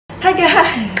Hi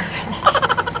guys!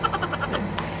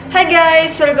 Hi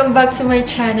guys! Welcome back to my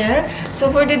channel.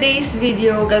 So for today's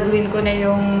video, gagawin ko na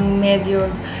yung medyo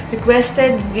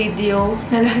requested video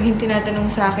na laging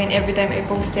tinatanong sa akin every time I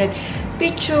posted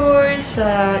pictures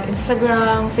sa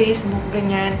Instagram, Facebook,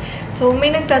 ganyan. So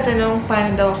may nagtatanong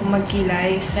paano daw ako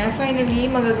magkilay. So finally,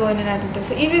 magagawa na natin to.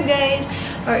 So if you guys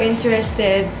are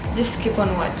interested, just keep on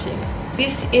watching.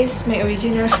 This is my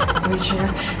original.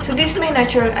 So, this is my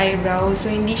natural eyebrow. So,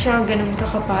 hindi siya ganun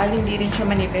kakapal. Hindi rin siya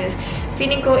manipis.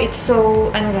 Feeling ko it's so,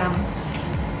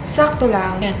 sakto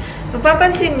lang. Yan.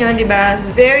 Mapapansin nyo, di ba?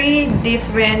 Very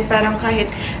different. Parang kahit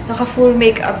naka-full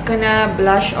makeup ka na,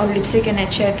 blush on lipstick and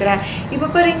etc. Iba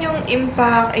pa rin yung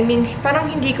impact. I mean, parang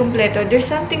hindi kompleto. There's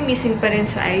something missing pa rin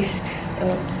sa eyes.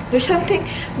 There's something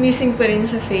missing pa rin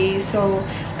sa face. So,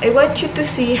 I want you to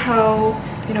see how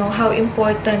how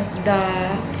important the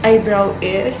eyebrow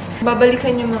is.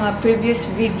 Babalikan yung mga previous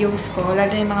videos ko, lalo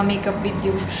na yung mga makeup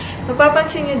videos.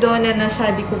 Mapapansin nyo doon na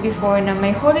nasabi ko before na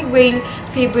my holy grail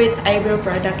favorite eyebrow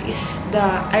product is the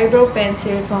eyebrow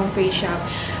pencil from Face Shop.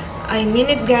 I mean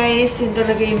it guys, yun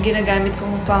talaga yung ginagamit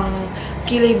kong pang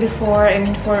Kilay before. I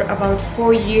mean for about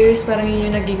 4 years, parang yun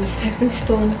yung naging stepping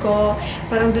stone ko.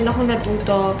 Parang doon ako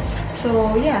natuto.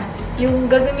 So yeah,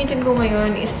 yung gagamitin ko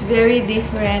ngayon is very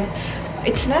different.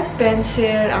 It's not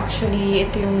pencil, actually.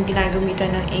 Ito yung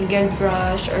ginagamitan ng angled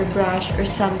brush or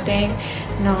something.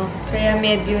 No? Kaya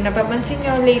medyo napapansin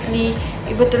nyo lately,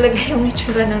 iba talaga yung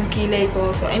itsura ng kilay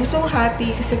ko. So, I'm so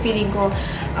happy kasi feeling ko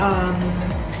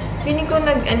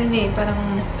parang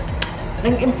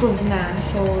nag-improve na.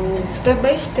 So, step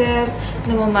by step,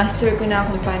 namamaster ko na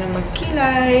kung paano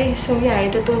magkilay. So, yeah,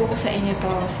 ituturo ko sa inyo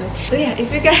to. So yeah,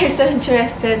 if you guys are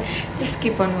interested, just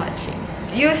keep on watching.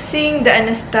 Using the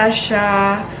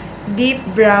Anastasia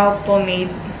Dipbrow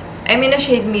Pomade. I'm in a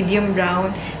shade medium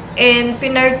brown. And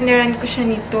pinartneran ko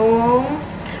siya nitong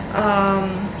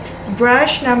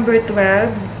brush number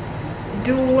 12.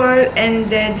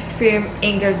 Dual-ended firm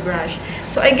angled brush.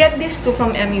 So, I get this too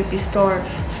from MUP store.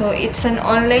 So, it's an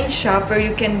online shop where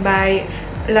you can buy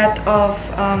a lot of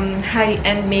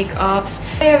high-end makeups.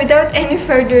 Kaya, without any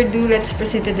further ado, let's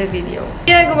proceed to the video.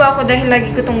 Ginagawa ko dahil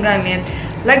lagi ko itong gamit.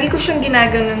 Lagi ko siyang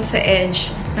ginaganon sa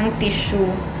edge ng tissue.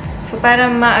 So, para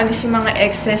maalis yung mga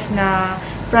excess na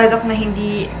product na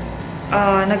hindi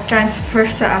nag-transfer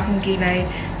sa aking kilay.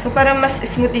 So, para mas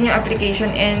smooth din yung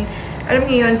application and alam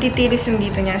niyo yun, titilis yung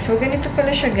dito niya. So, ganito pala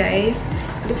siya, guys.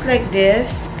 Looks like this.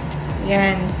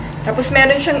 Yan. Tapos,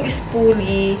 meron siyang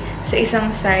spoolie sa isang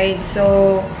side.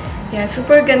 So, yan.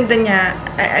 Super ganda niya.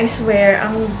 I swear,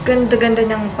 ang ganda-ganda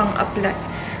niyang pang-apply.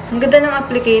 Ang ganda ng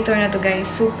applicator na to, guys.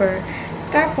 Super.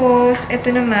 Tapos, ito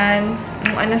naman,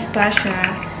 yung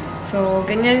Anastasia. So,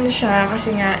 ganyan siya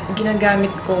kasi nga,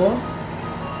 ginagamit ko.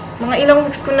 Mga ilang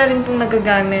weeks ko na rin itong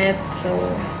nagagamit.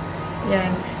 So,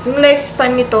 yan. Yung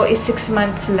lifespan nito is 6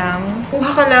 months lang.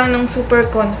 Kuha ka lang ng super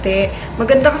konti.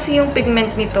 Maganda kasi yung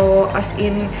pigment nito, as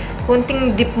in,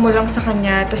 konting dip mo lang sa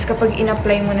kanya. Tapos kapag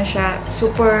in-apply mo na siya,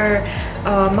 super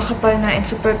makapal na and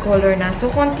super color na. So,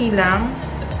 konti lang.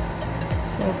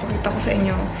 So, pakita ko sa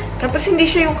inyo. Tapos, hindi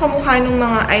siya yung kamukha ng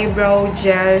mga eyebrow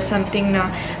gel, something na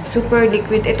super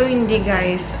liquid. Ito hindi,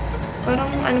 guys. Parang,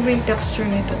 ano ba yung texture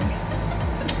nito?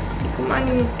 Hindi ko maano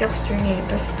yung texture niya.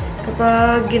 Tapos,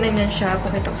 kapag ginanyan siya,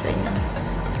 pakita ko sa inyo.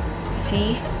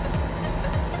 See?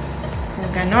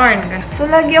 Ganon. So,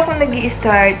 lagi ako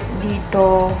nag-i-start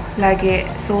dito. Lagi.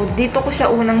 So, dito ko siya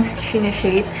unang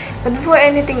sinishade. But before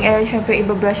anything else, syempre,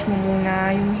 ibabrush mo muna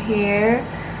yung hair.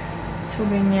 So,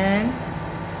 ganyan.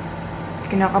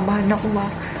 Kinakabahan ako ba?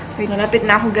 Wait, malapit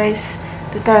na ako guys.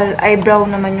 Total, eyebrow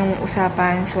naman yung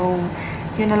usapan. So,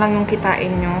 yun na lang yung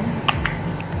kitain nyo.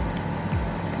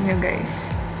 Yun guys.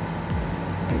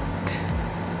 Wait.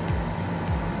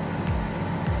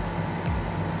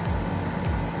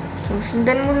 So,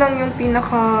 sundan mo lang yung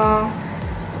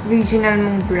pinaka-original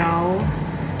mong brow.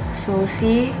 So,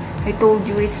 see? I told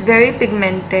you, it's very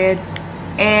pigmented.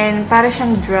 And, para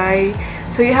siyang dry.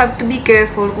 So, you have to be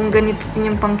careful kung ganito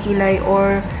din yung pangkilay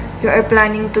or you are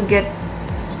planning to get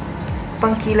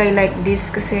pangkilay like this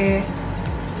kasi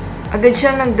agad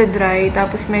siyang nagda-dry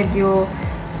tapos medyo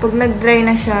pag nag-dry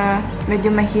na siya, medyo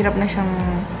mahirap na siyang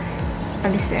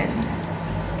alisin.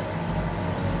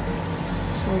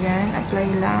 So, yan. Apply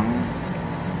lang.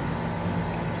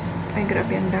 Ay,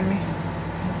 grabe, ang dami.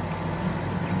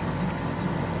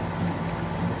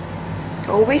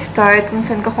 So, always start kung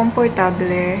saan ka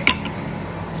komportable.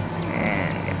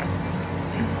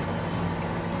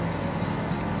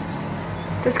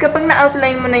 Tapos kapag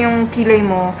na-outline mo na yung kilay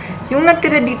mo, yung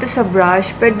natira dito sa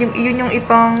brush, pwede yun yung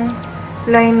ipang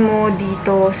line mo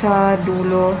dito sa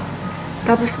dulo.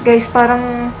 Tapos guys,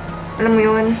 parang, alam mo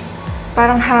yun,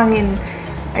 parang hangin.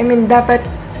 I mean, dapat,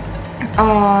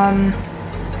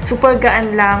 super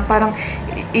gaan lang. Parang,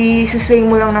 i-swing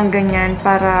mo lang ng ganyan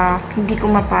para hindi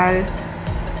kumapal.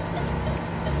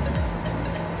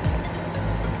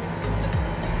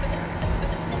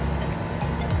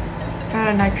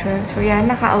 Para natural. So, yan.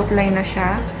 Naka-outline na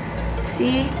siya.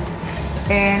 See?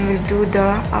 And we'll do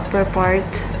the upper part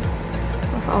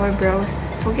of our brows.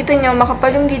 So, kita nyo,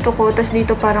 makapal yung dito ko. Tapos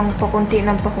dito parang pakunti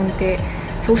ng pakunti.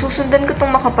 So, susundan ko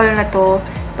tong makapal na to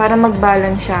para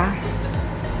mag-balance siya.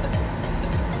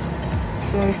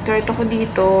 So, start ako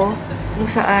dito kung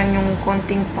saan yung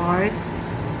konting part.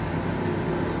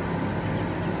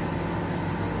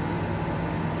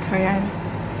 So, yan.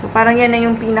 So, parang yan na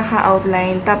yung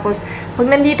pinaka-outline. Tapos, pag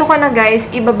nandito ka na guys,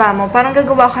 ibaba mo. Parang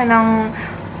gagawa ka ng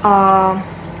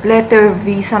letter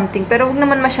V something. Pero huwag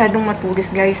naman masyadong matulis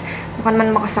guys. Baka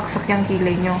naman makasaksak yung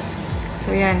kilay nyo.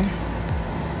 So, yan.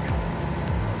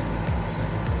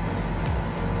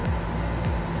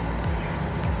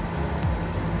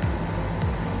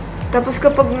 Tapos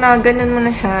kapag na ganun mo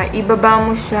na siya, ibaba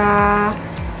mo siya.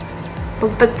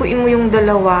 Pagtagpuin mo yung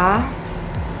dalawa.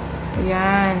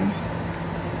 Ayan.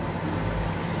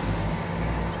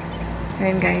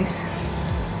 Ayan guys.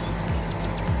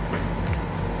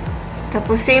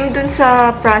 Tapos same dun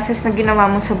sa process na ginawa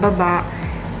mo sa baba.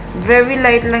 Very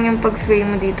light lang yung pag-sway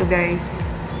mo dito guys.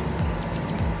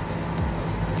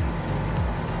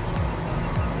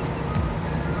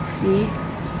 See?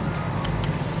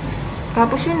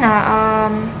 Tapos yun na,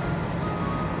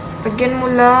 lagyan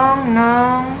mo lang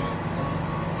ng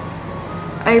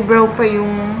eyebrow pa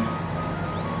yung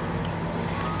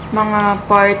mga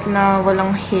part na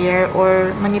walang hair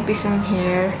or manipis yung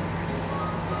hair.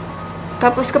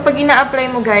 Tapos kapag ina-apply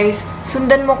mo guys,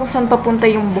 sundan mo kung saan papunta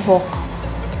yung buhok.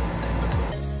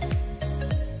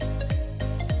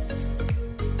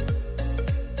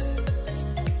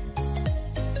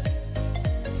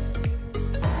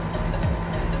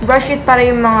 Brush it para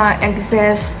yung mga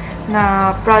excess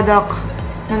na product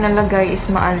na nalagay is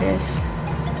maalis.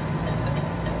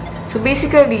 So,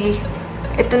 basically,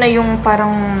 ito na yung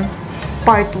parang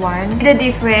part 1. The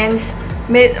difference,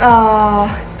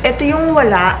 ito yung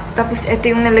wala, tapos ito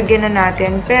yung nalagyan na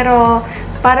natin. Pero,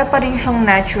 para pa rin siyang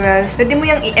natural. Pwede mo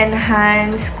yung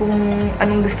i-enhance kung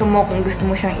anong gusto mo. Kung gusto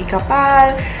mo siyang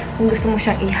ikapal, kung gusto mo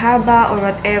siyang ihaba,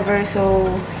 or whatever. So,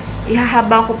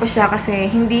 ihahaba ko pa siya kasi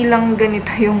hindi lang ganito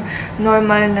yung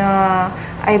normal na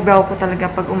eyebrow ko talaga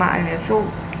pag umaalis. So,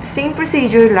 same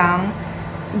procedure lang.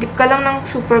 Dip ka lang ng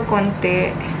super konti.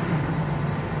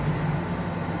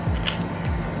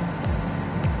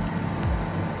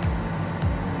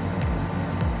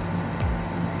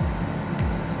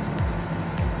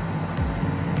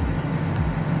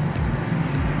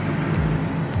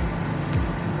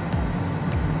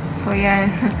 So,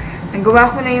 yan.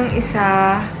 Nagawa ko na yung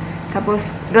isa. Tapos,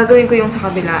 gagawin ko yung sa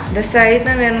kabila. The side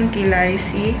na meron kilay,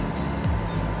 see?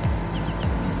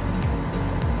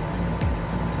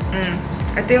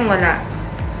 Ito yung wala.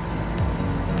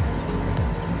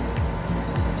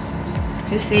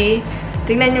 You see?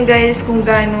 Tingnan nyo guys kung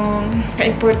gaano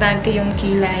ka-importante yung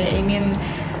kilay. I mean,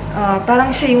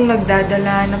 parang siya yung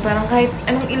nagdadala na parang kahit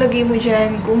anong ilagay mo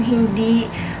dyan, kung hindi,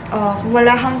 kung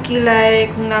wala kang kilay,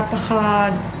 kung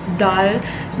napaka-dull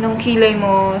ng kilay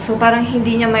mo. So, parang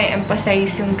hindi niya may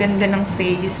emphasize yung ganda ng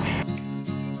face.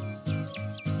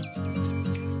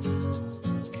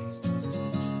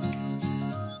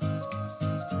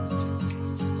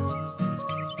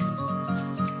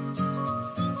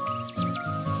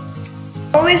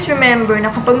 Always remember na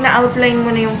kapag na-outline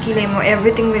mo na yung kilay mo,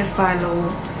 everything will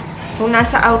follow. So,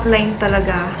 nasa outline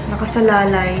talaga,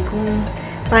 nakasalalay kung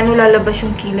paano lalabas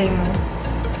yung kilay mo.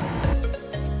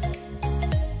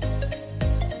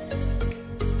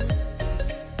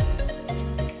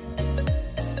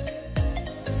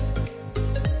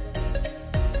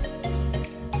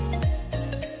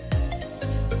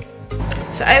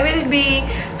 So, I will be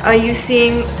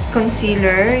using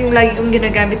concealer. Yung lagi kong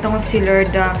ginagamit na concealer,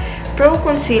 the Pro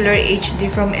Concealer HD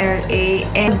from LA.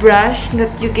 And brush that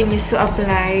you can use to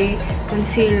apply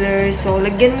concealer. So,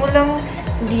 lagyan mo lang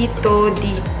dito,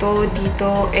 dito,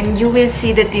 dito. And you will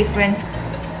see the difference.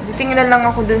 Tingnan lang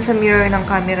ako dun sa mirror ng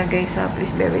camera, guys.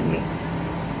 Please bear with me.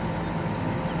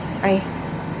 Ay,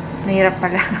 mahirap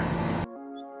pala.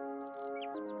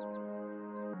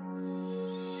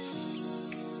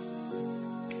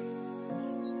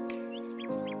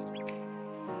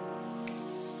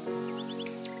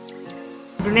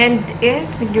 Blend it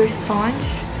with your sponge.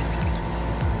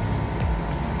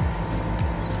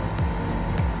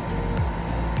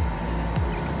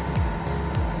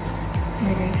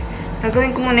 Okay, guys.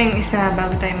 Gagawin ko muna yung isa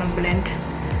bago tayo mag-blend.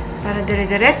 Para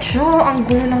dire-diretso. Ang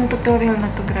gulo ng tutorial na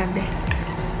to, grabe.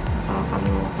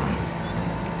 Nakakaluka.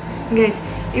 Guys,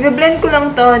 i-blend ko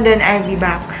lang to and then I'll be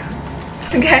back.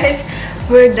 So guys,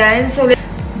 we're done. So,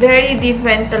 very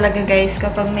different talaga guys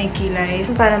kapag may kilay.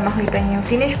 Para makita niyo yung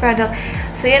finished product.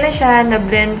 So, yan na siya.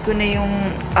 Na-blend ko na yung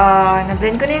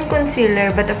concealer.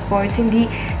 But of course, hindi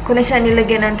ko na siya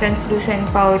nilagyan ng translucent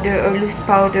powder or loose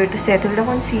powder to settle the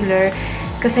concealer.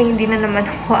 Kasi hindi na naman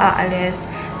ako aalis.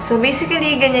 So,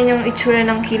 basically, ganyan yung itsura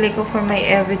ng kilay ko for my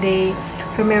everyday,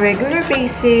 for my regular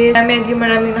basis. Medyo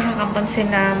maraming nakakapansin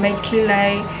na may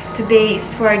kilay. Today is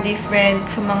for different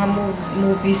sa mga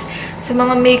movies. Sa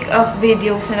mga makeup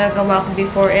videos na nagawa ko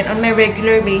before and on my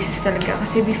regular basis talaga.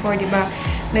 Kasi before, diba,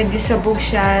 medyo sabog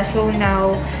siya. So,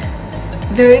 now,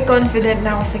 very confident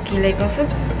na ako sa kilay ko. So,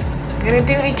 ganito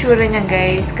yung itsura niya,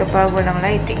 guys, kapag walang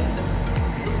lighting.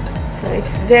 So,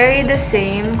 it's very the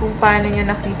same kung paano nyo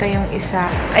nakita yung isa.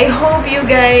 I hope you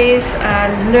guys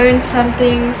learned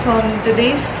something from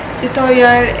today's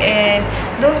tutorial and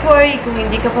don't worry kung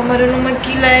hindi ka pa marunong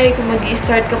magkilay, kung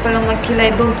mag-i-start ka pa lang magkilay,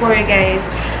 don't worry guys.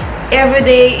 Every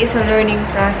day is a learning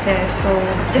process. So,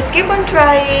 just keep on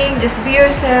trying. Just be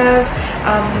yourself.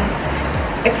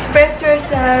 Express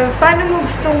yourself. Paano mo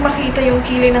gustong makita yung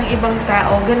kilay ng ibang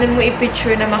tao? Ganun mo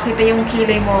i-picture na makita yung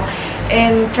kilay mo.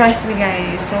 And trust me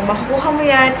guys. So, makukuha mo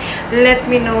yan. Let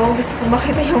me know. Gusto ko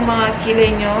makita yung mga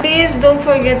kilay nyo. Please don't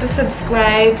forget to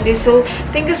subscribe. Please. So,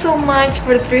 thank you so much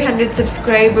for 300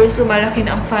 subscribers. Lumalaki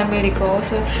na ang family ko.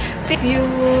 So, if you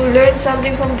learned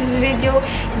something from this video,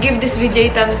 give this video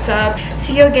a thumbs up.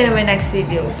 See you again in my next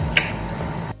video.